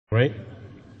right?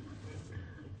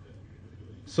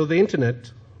 So the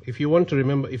internet, if you're going to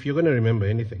remember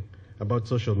anything about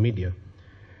social media,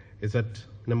 is that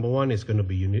number one, it's going to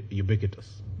be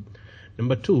ubiquitous.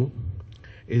 Number two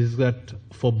is that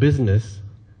for business,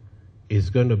 it's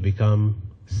going to become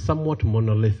somewhat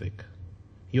monolithic.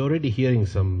 You're already hearing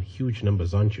some huge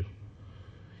numbers, aren't you?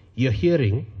 You're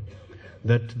hearing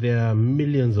that there are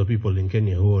millions of people in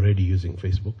Kenya who are already using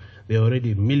Facebook. There are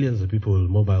already millions of people with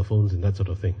mobile phones and that sort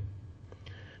of thing.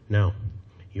 Now,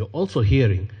 you're also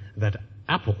hearing that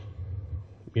Apple,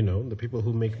 the people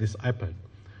who make this iPad,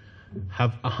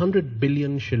 have 100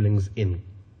 billion shillings $100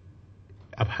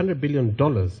 billion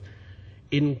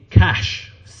in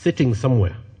cash sitting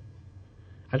somewhere.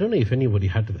 I don't know if anybody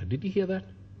had that. Did you hear that?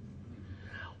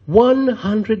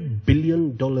 $100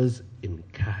 billion in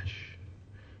cash.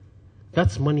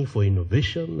 That's money for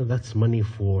innovation, that's money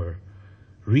for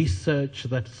research,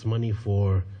 that's money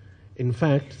for... In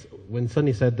fact, when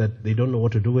Sunny said that they don't know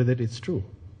what to do with it, it's true.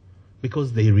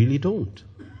 Because they really don't.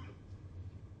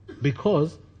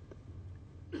 Because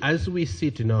as we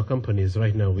sit in our companies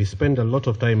right now, we spend a lot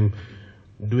of time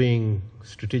doing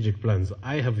strategic plans.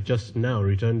 I have just now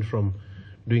returned from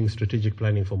doing strategic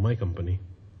planning for my company.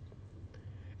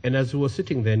 And as we were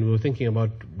sitting there and we were thinking about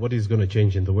what is going to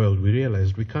change in the world, we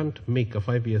realized we can't make a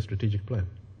 5-year strategic plan.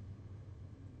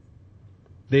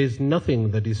 There's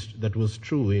nothing that was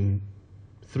true in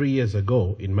 3 years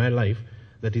ago in my life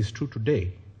that is true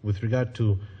today with regard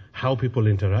to how people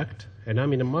interact. And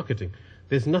I'm in marketing.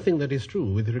 There's nothing that is true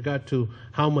with regard to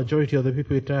how majority of the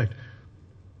people interact.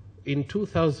 In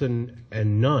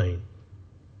 2009,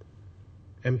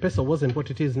 M-Pesa wasn't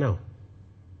what it is now.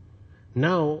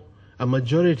 Now, a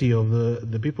majority of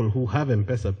the people who have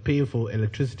M-Pesa pay for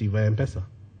electricity via M-Pesa.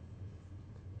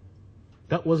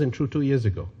 That wasn't true 2 years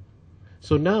ago.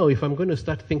 So now, if I'm going to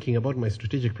start thinking about my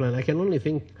strategic plan, I can only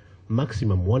think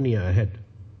maximum 1 year ahead.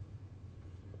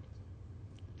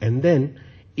 And then,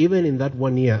 even in that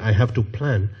 1 year, I have to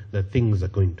plan that things are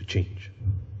going to change.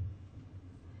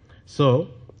 So,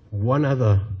 one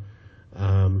other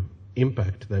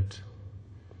impact that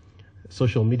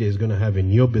social media is going to have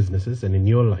in your businesses and in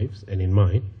your lives and in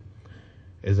mine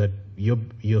is that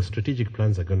your strategic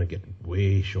plans are going to get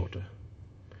way shorter.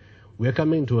 We're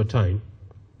coming to a time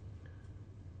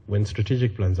when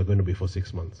strategic plans are going to be for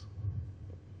 6 months.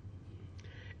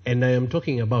 And I am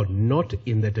talking about not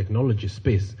in the technology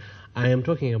space. I am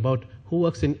talking about who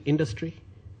works in industry.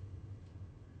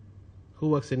 Who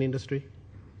works in industry?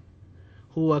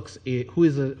 Who works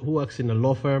in a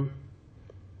law firm?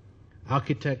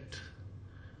 Architect?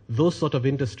 Those sort of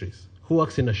industries. Who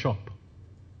works in a shop?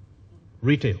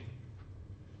 Retail.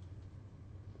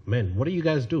 Men, what do you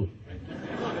guys do?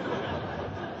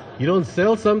 You don't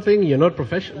sell something, you're not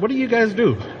professional. What do you guys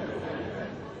do?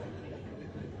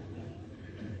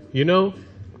 You know,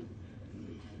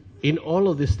 in all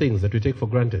of these things that we take for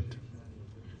granted,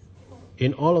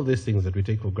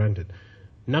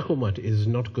 Nakumatt is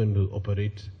not going to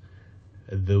operate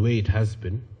the way it has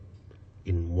been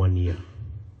in 1 year.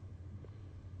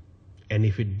 And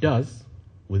if it does,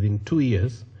 within 2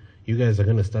 years, you guys are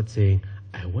going to start saying,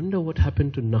 I wonder what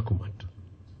happened to Nakumatt.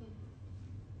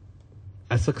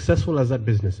 As successful as that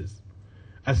business is,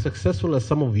 as successful as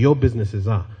some of your businesses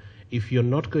are, if you're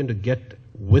not going to get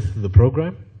with the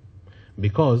program,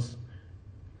 because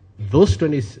those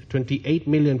 28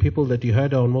 million people that you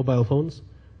heard are on mobile phones,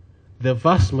 the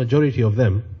vast majority of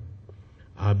them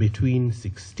are between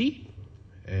 60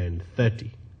 and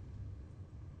 30.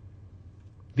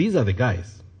 These are the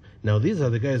guys. Now, these are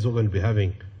the guys who are going to be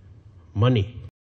having money